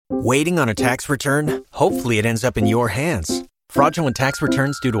Waiting on a tax return? Hopefully it ends up in your hands. Fraudulent tax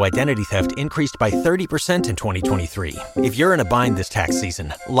returns due to identity theft increased by 30% in 2023. If you're in a bind this tax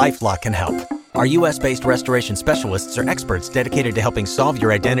season, LifeLock can help. Our U.S.-based restoration specialists are experts dedicated to helping solve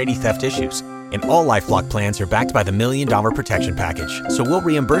your identity theft issues. And all LifeLock plans are backed by the $1 Million Protection Package. So we'll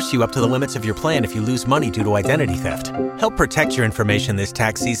reimburse you up to the limits of your plan if you lose money due to identity theft. Help protect your information this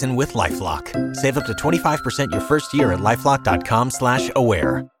tax season with LifeLock. Save up to 25% your first year at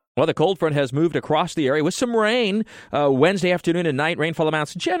LifeLock.com/aware. Well, the cold front has moved across the area with some rain Wednesday afternoon and night. Rainfall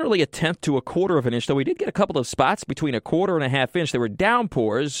amounts generally 1/10 to 1/4 of an inch, though we did get a couple of spots between 1/4 and 1/2 inch. There were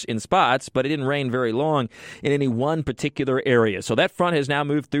downpours in spots, but it didn't rain very long in any one particular area. So that front has now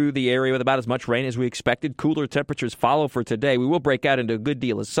moved through the area with about as much rain as we expected. Cooler temperatures follow for today. We will break out into a good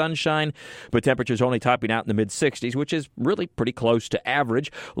deal of sunshine, but temperatures only topping out in the mid-60s, which is really pretty close to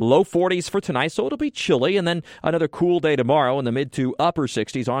average. Low 40s for tonight, so it'll be chilly, and then another cool day tomorrow in the mid to upper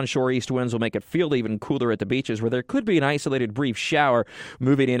 60s. Onshore east winds will make it feel even cooler at the beaches, where there could be an isolated brief shower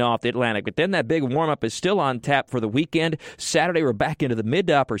moving in off the Atlantic. But then that big warm-up is still on tap for the weekend. Saturday, we're back into the mid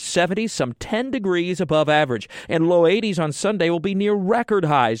to upper 70s, some 10 degrees above average. And low 80s on Sunday will be near record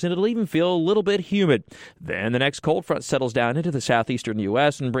highs, and it'll even feel a little bit humid. Then the next cold front settles down into the southeastern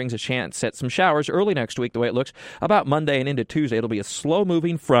U.S. and brings a chance at some showers early next week, the way it looks. About Monday and into Tuesday, it'll be a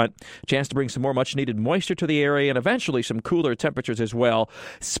slow-moving front. Chance to bring some more much-needed moisture to the area and eventually some cooler temperatures as well.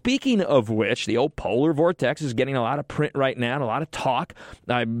 Speaking of which, the old polar vortex is getting a lot of print right now and a lot of talk.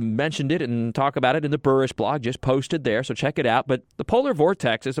 I mentioned it and talk about it in the BURESH blog, just posted there, so check it out. But the polar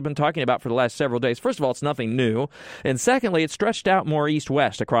vortex, as I've been talking about for the last several days, first of all, it's nothing new. And secondly, it's stretched out more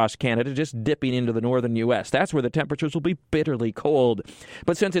east-west across Canada, just dipping into the northern U.S. That's where the temperatures will be bitterly cold.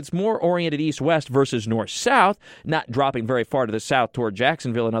 But since it's more oriented east-west versus north-south, not dropping very far to the south toward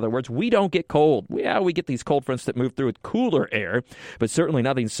Jacksonville, in other words, we don't get cold. Yeah, we get these cold fronts that move through with cooler air, but certainly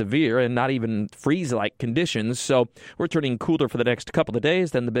nothing severe and not even freeze-like conditions. So we're turning cooler for the next couple of days,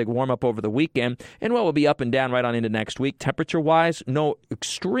 then the big warm-up over the weekend. And we'll be up and down right on into next week. Temperature-wise, no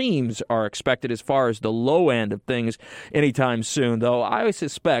extremes are expected as far as the low end of things anytime soon, though I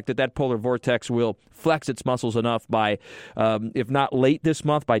suspect that polar vortex will flex its muscles enough by, if not late this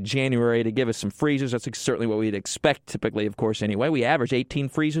month, by January to give us some freezes. That's certainly what we'd expect typically, of course, anyway. We average 18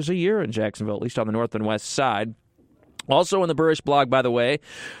 freezes a year in Jacksonville, at least on the north and west side. Also in the BURESH blog, by the way,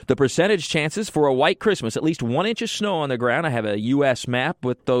 the percentage chances for a white Christmas, at least 1 inch of snow on the ground. I have a U.S. map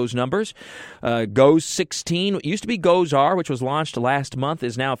with those numbers. GOES 16, it used to be GOES R, which was launched last month,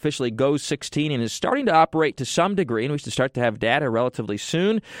 is now officially GOES 16 and is starting to operate to some degree, and we should start to have data relatively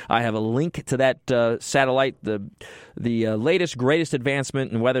soon. I have a link to that satellite, the latest, greatest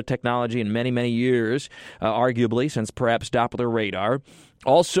advancement in weather technology in many, many years, arguably, since perhaps Doppler radar.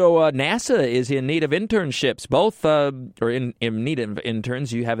 Also, NASA is in need of internships, or in need of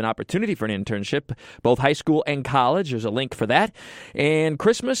interns. You have an opportunity for an internship, both high school and college. There's a link for that. And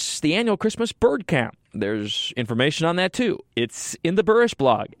Christmas, the annual Christmas bird count. There's information on that, too. It's in the BURESH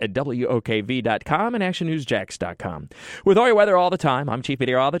blog at WOKV.com and ActionNewsJax.com. With all your weather all the time, I'm Chief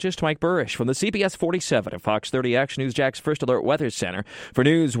Meteorologist Mike BURESH from the CBS 47 at Fox 30 Action News Jax First Alert Weather Center for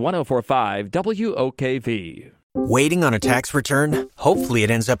News 104.5 WOKV. Waiting on a tax return? Hopefully it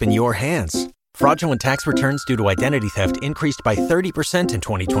ends up in your hands. Fraudulent tax returns due to identity theft increased by 30% in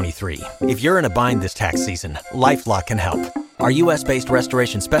 2023. If you're in a bind this tax season, LifeLock can help. Our U.S.-based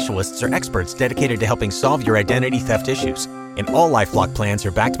restoration specialists are experts dedicated to helping solve your identity theft issues. And all LifeLock plans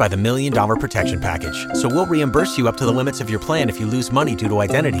are backed by the $1 Million Protection Package. So we'll reimburse you up to the limits of your plan if you lose money due to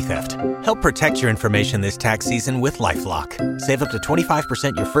identity theft. Help protect your information this tax season with LifeLock. Save up to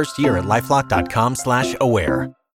 25% your first year at LifeLock.com/aware.